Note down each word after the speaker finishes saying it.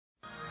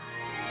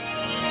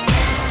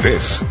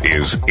This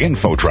is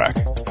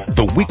InfoTrack,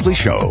 the weekly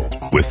show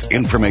with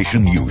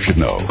information you should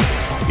know.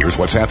 Here's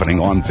what's happening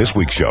on this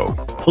week's show.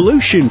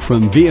 Pollution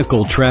from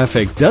vehicle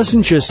traffic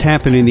doesn't just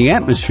happen in the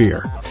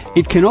atmosphere.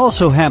 It can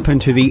also happen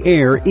to the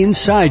air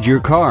inside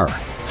your car.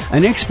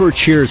 An expert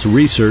shares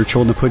research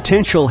on the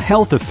potential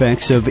health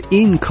effects of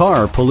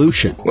in-car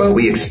pollution. Well,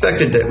 we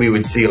expected that we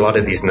would see a lot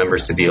of these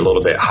numbers to be a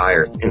little bit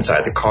higher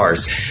inside the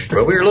cars,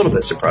 but we were a little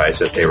bit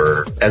surprised that they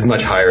were as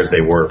much higher as they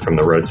were from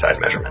the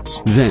roadside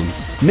measurements. Then,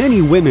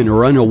 many women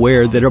are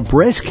unaware that a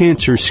breast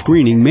cancer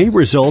screening may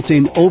result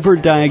in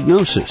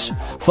overdiagnosis,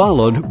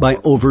 followed by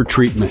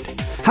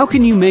overtreatment. How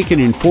can you make an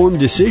informed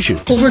decision?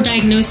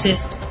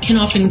 Overdiagnosis can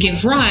often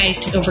give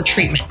rise to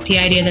overtreatment. The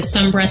idea that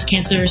some breast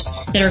cancers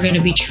that are going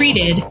to be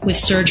treated with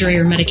surgery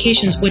or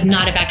medications would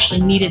not have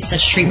actually needed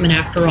such treatment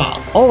after all.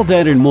 All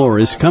that and more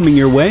is coming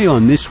your way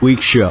on this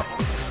week's show.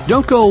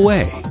 Don't go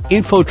away.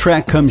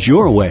 InfoTrack comes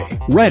your way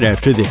right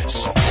after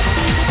this.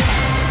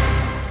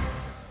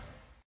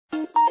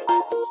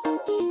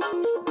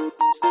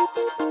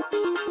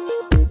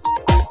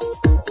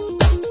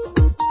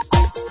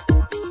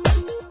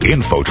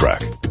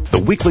 InfoTrack, the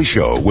weekly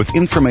show with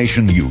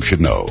information you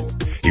should know.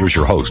 Here's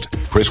your host,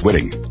 Chris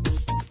Whitting.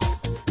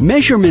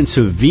 Measurements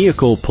of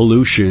vehicle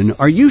pollution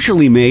are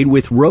usually made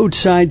with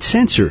roadside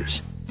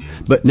sensors.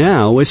 But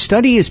now a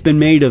study has been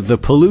made of the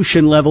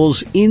pollution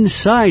levels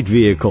inside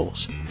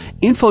vehicles.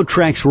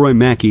 InfoTrack's Roy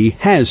Mackey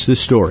has the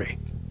story.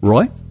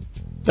 Roy?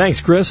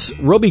 Thanks, Chris.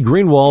 Roby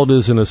Greenwald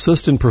is an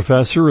assistant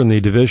professor in the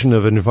Division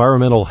of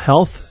Environmental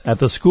Health at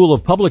the School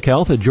of Public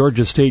Health at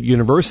Georgia State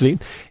University,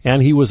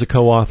 and he was a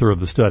co-author of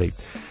the study.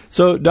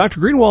 So, Dr.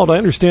 Greenwald, I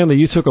understand that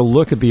you took a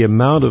look at the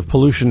amount of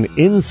pollution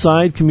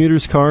inside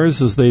commuters'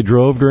 cars as they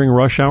drove during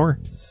rush hour?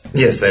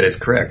 Yes, that is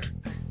correct.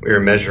 We were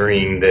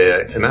measuring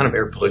the amount of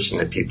air pollution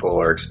that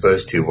people are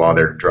exposed to while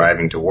they're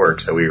driving to work.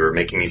 So we were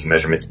making these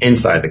measurements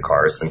inside the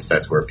cars since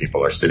that's where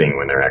people are sitting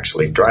when they're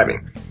actually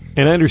driving.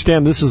 And I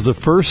understand this is the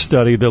first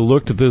study that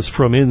looked at this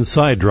from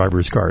inside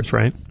drivers' cars,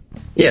 right?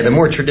 Yeah, the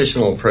more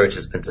traditional approach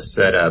has been to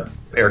set up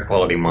air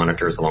quality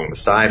monitors along the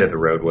side of the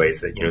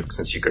roadways that,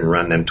 since you can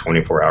run them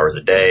 24 hours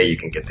a day, you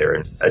can get there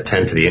and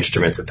attend to the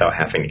instruments without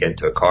having to get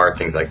into a car,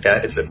 things like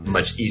that. It's a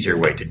much easier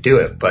way to do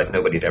it, but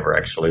nobody had ever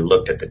actually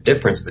looked at the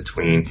difference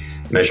between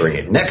measuring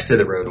it next to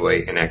the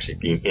roadway and actually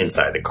being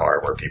inside the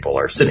car where people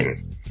are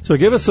sitting. So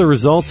give us the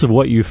results of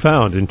what you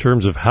found in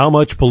terms of how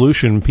much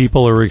pollution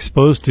people are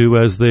exposed to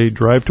as they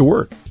drive to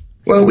work.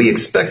 Well, we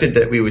expected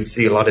that we would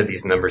see a lot of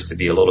these numbers to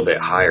be a little bit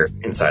higher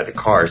inside the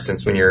car,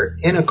 since when you're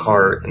in a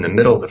car in the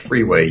middle of the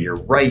freeway, you're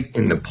right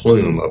in the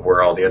plume of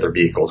where all the other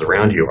vehicles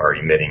around you are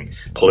emitting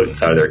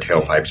pollutants out of their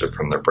tailpipes or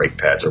from their brake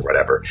pads or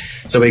whatever.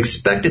 So we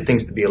expected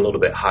things to be a little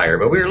bit higher,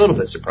 but we were a little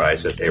bit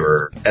surprised that they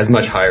were as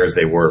much higher as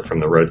they were from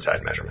the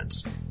roadside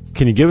measurements.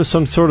 Can you give us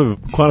some sort of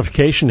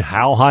quantification?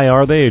 How high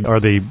are they? Are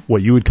they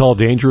what you would call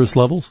dangerous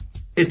levels?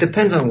 It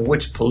depends on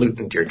which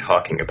pollutant you're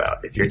talking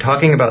about. If you're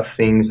talking about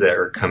things that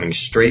are coming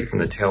straight from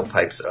the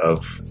tailpipes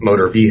of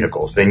motor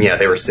vehicles, then yeah,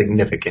 they were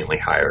significantly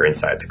higher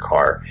inside the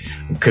car.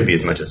 It could be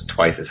as much as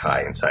twice as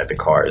high inside the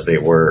car as they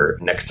were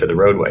next to the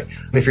roadway.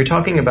 If you're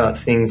talking about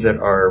things that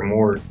are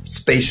more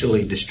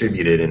spatially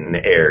distributed in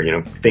the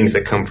air, things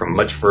that come from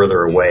much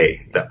further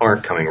away that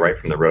aren't coming right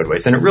from the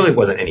roadways, then it really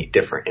wasn't any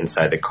different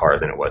inside the car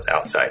than it was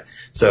outside.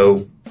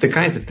 So the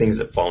kinds of things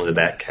that fall into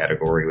that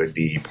category would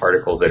be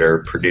particles that are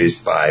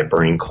produced by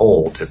burning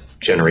coal to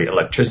generate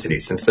electricity,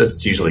 since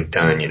that's usually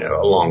done,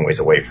 a long ways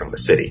away from the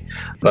city.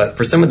 But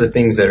for some of the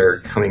things that are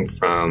coming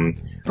from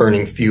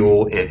burning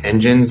fuel in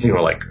engines,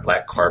 like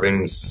black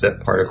carbon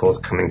particles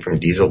coming from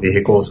diesel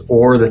vehicles,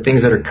 or the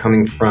things that are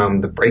coming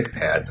from the brake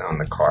pads on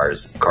the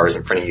cars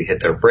in front of you hit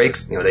their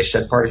brakes, they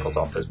shed particles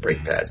off those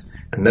brake pads.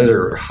 And those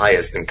are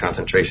highest in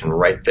concentration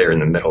right there in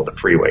the middle of the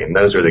freeway. And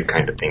those are the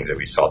kind of things that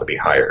we saw to be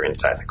higher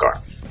inside the car.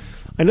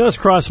 I know it's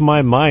crossed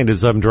my mind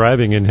as I'm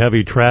driving in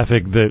heavy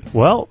traffic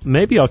that,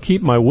 maybe I'll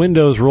keep my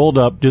windows rolled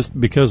up just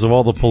because of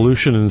all the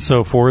pollution and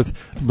so forth.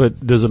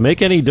 But does it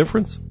make any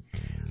difference?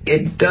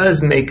 It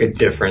does make a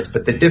difference,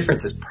 but the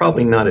difference is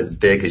probably not as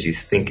big as you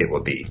think it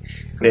will be.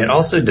 It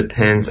also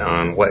depends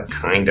on what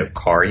kind of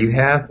car you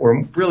have,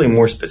 or really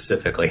more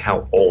specifically,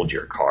 how old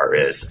your car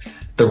is.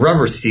 The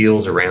rubber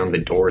seals around the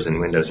doors and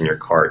windows in your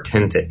car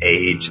tend to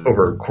age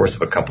over the course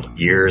of a couple of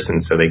years,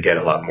 and so they get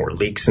a lot more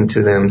leaks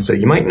into them. So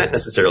you might not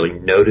necessarily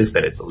notice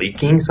that it's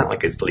leaking. It's not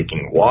like it's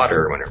leaking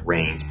water when it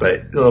rains, but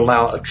it'll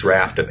allow a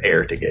draft of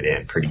air to get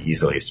in pretty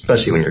easily,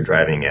 especially when you're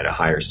driving at a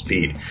higher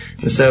speed.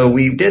 And so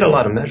we did a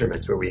lot of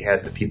measurements where we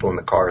had the people in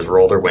the cars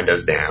roll their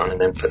windows down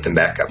and then put them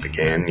back up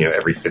again,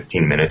 every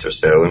 15 minutes or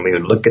so, and we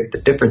would look at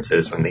the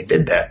differences when they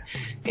did that.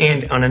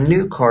 And on a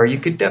new car, you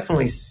could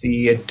definitely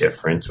see a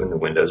difference when the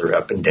windows are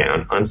up and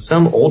down. On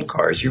some old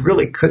cars, you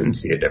really couldn't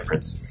see a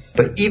difference.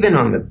 But even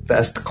on the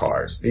best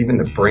cars, even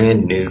the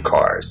brand new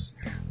cars,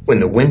 when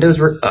the windows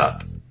were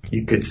up,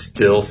 you could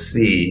still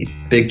see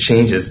big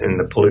changes in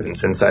the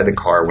pollutants inside the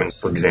car when,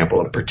 for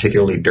example, a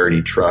particularly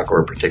dirty truck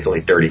or a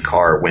particularly dirty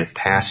car went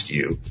past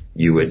you.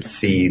 You would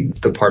see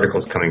the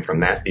particles coming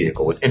from that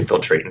vehicle would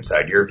infiltrate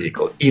inside your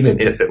vehicle,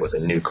 even if it was a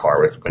new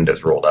car with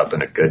windows rolled up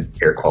and a good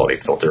air quality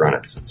filter on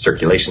its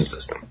circulation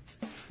system.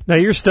 Now,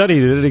 your study,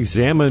 did it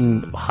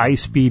examine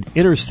high-speed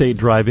interstate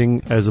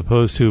driving as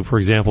opposed to, for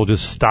example,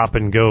 just stop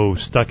and go,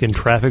 stuck in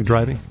traffic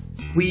driving?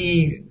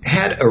 We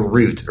had a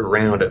route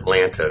around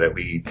Atlanta that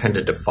we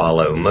tended to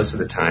follow. Most of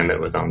the time it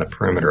was on the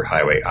perimeter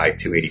highway,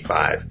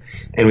 I-285.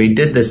 And we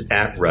did this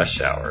at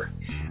rush hour.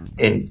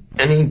 And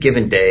any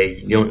given day,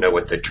 you don't know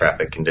what the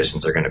traffic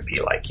conditions are going to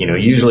be like.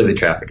 Usually the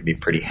traffic can be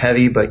pretty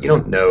heavy, but you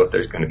don't know if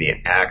there's going to be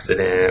an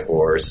accident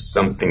or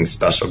something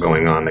special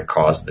going on that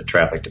caused the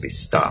traffic to be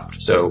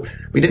stopped. So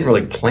we didn't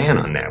really plan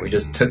on that. We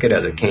just took it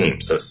as it came.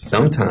 So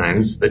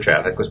sometimes the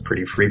traffic was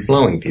pretty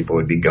free-flowing. People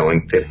would be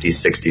going 50,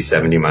 60,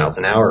 70 miles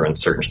an hour on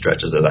certain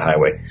stretches of the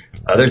highway.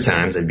 Other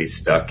times they'd be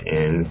stuck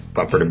in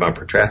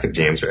bumper-to-bumper traffic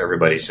jams where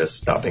everybody's just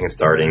stopping and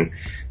starting,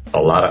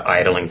 a lot of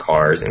idling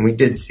cars, and we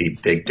did see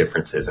big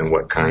differences in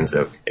what kinds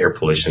of air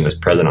pollution is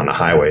present on the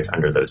highways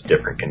under those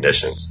different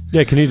conditions.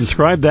 Yeah, can you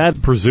describe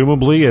that?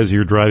 Presumably, as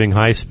you're driving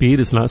high speed,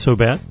 it's not so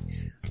bad?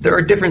 There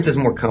are differences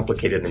more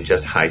complicated than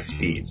just high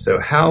speed. So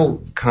how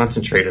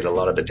concentrated a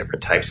lot of the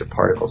different types of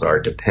particles are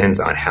depends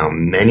on how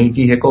many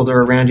vehicles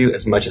are around you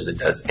as much as it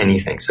does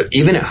anything. So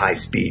even at high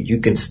speed,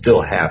 you can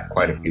still have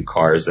quite a few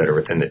cars that are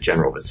within the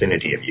general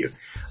vicinity of you.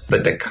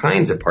 But the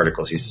kinds of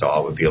particles you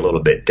saw would be a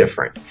little bit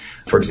different.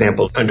 For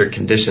example, under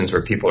conditions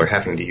where people are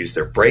having to use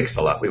their brakes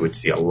a lot, we would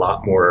see a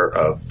lot more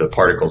of the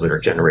particles that are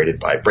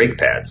generated by brake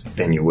pads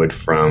than you would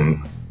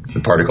from the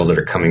particles that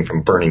are coming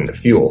from burning the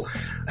fuel.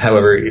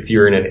 However, if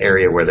you're in an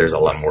area where there's a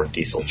lot more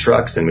diesel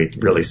trucks, then we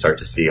really start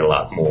to see a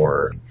lot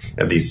more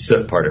of these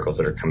soot particles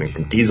that are coming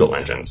from diesel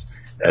engines,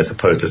 as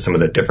opposed to some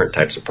of the different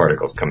types of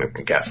particles coming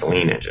from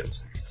gasoline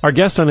engines. Our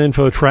guest on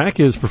InfoTrack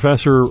is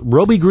Professor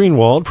Roby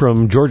Greenwald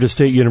from Georgia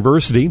State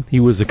University.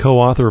 He was the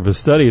co-author of a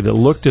study that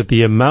looked at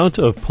the amount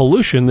of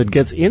pollution that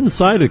gets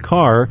inside a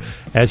car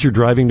as you're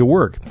driving to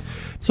work.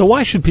 So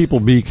why should people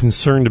be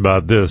concerned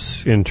about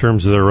this in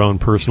terms of their own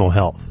personal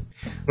health?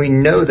 We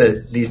know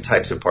that these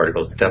types of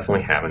particles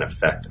definitely have an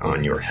effect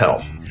on your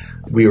health.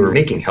 We were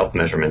making health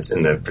measurements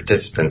in the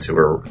participants who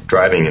were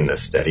driving in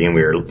this study, and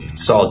we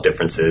saw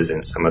differences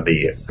in some of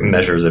the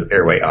measures of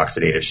airway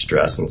oxidative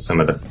stress and some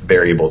of the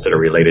variables that are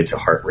related to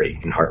heart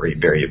rate and heart rate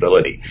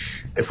variability.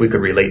 If we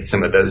could relate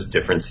some of those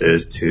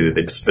differences to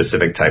the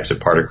specific types of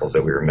particles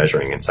that we were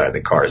measuring inside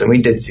the cars, and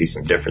we did see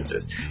some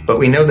differences. But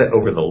we know that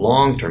over the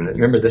long term,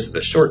 remember this is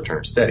a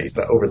short-term study,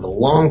 but over the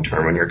long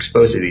term, when you're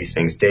exposed to these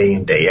things day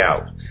in, day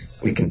out,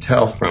 we can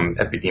tell from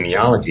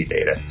epidemiology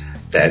data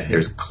that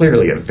there's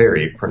clearly a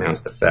very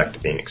pronounced effect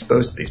of being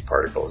exposed to these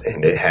particles,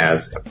 and it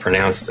has a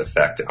pronounced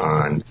effect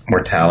on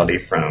mortality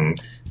from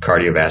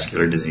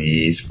cardiovascular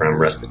disease, from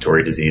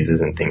respiratory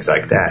diseases and things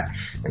like that.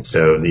 And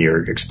so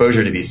your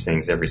exposure to these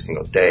things every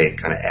single day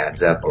kind of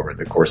adds up over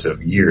the course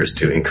of years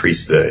to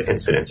increase the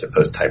incidence of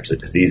those types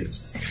of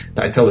diseases.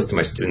 I tell this to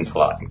my students a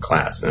lot in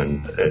class,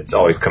 and it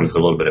always comes as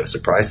a little bit of a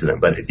surprise to them.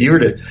 But if you were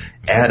to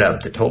add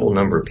up the total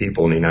number of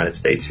people in the United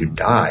States who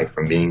die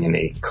from being in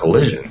a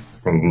collision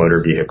from motor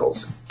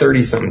vehicles,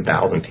 30-something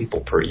thousand people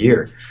per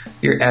year.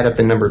 You add up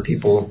the number of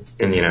people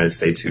in the United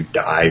States who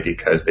die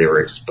because they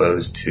were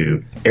exposed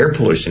to air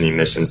pollution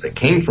emissions that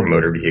came from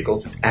motor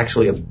vehicles, it's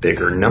actually a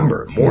bigger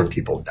number. More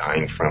people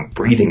dying from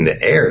breathing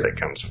the air that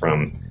comes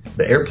from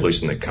the air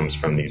pollution that comes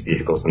from these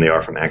vehicles than they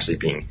are from actually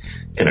being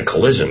in a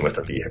collision with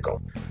a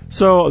vehicle.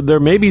 So there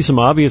may be some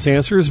obvious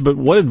answers, but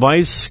what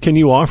advice can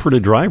you offer to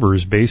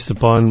drivers based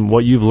upon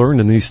what you've learned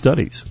in these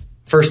studies?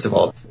 First of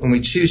all, when we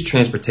choose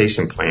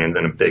transportation plans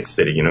in a big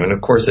city, and of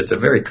course it's a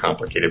very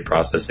complicated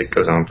process that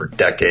goes on for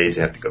decades.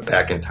 You have to go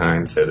back in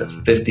time to the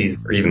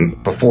 50s or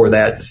even before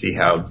that to see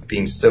how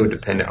being so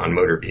dependent on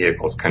motor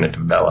vehicles kind of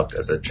developed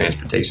as a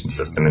transportation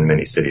system in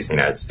many cities in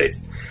the United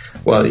States.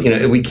 Well,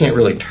 we can't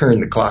really turn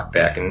the clock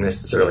back and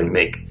necessarily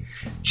make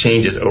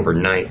changes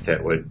overnight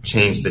that would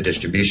change the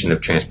distribution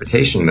of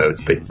transportation modes,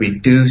 but we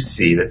do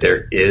see that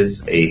there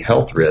is a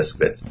health risk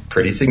that's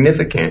pretty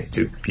significant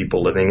to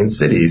people living in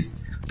cities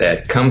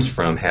that comes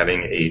from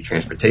having a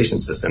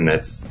transportation system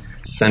that's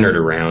centered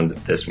around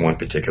this one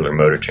particular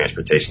mode of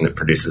transportation that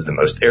produces the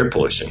most air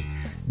pollution.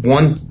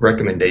 One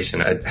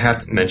recommendation I'd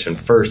have to mention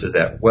first is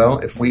that,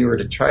 if we were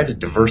to try to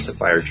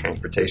diversify our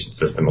transportation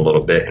system a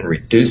little bit and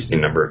reduce the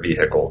number of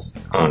vehicles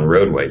on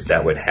roadways,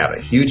 that would have a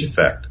huge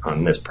effect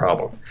on this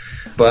problem.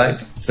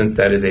 But since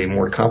that is a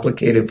more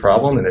complicated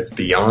problem and it's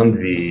beyond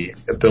the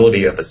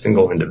ability of a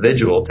single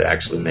individual to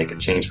actually make a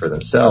change for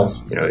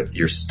themselves, if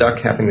you're stuck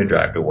having to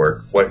drive to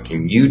work, what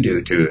can you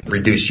do to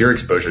reduce your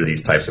exposure to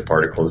these types of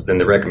particles? Then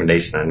the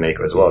recommendation I'd make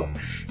was,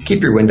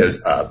 keep your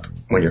windows up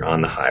when you're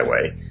on the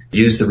highway.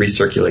 Use the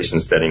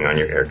recirculation setting on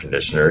your air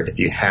conditioner. If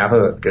you have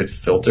a good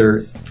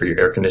filter for your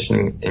air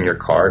conditioning in your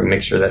car,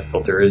 make sure that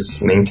filter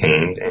is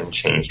maintained and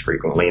changed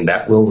frequently, and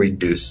that will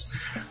reduce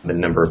the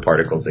number of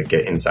particles that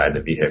get inside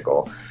the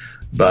vehicle.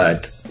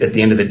 But at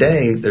the end of the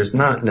day, there's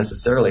not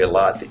necessarily a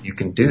lot that you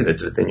can do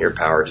that's within your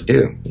power to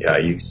do. Yeah,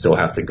 you still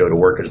have to go to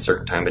work at a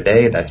certain time of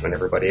day. That's when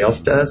everybody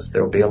else does.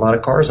 There will be a lot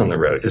of cars on the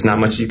road. There's not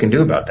much you can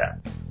do about that.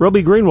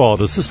 Roby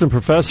Greenwald, Assistant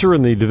Professor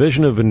in the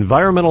Division of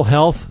Environmental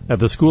Health at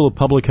the School of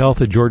Public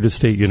Health at Georgia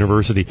State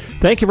University.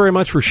 Thank you very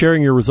much for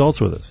sharing your results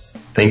with us.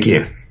 Thank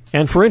you.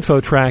 And for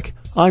InfoTrack,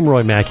 I'm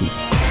Roy Mackey.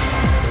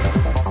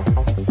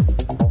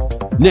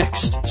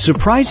 Next,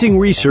 surprising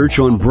research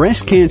on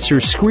breast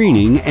cancer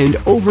screening and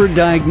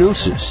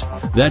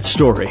overdiagnosis. That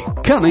story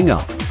coming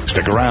up.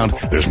 Stick around.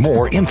 There's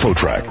more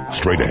InfoTrack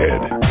straight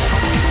ahead.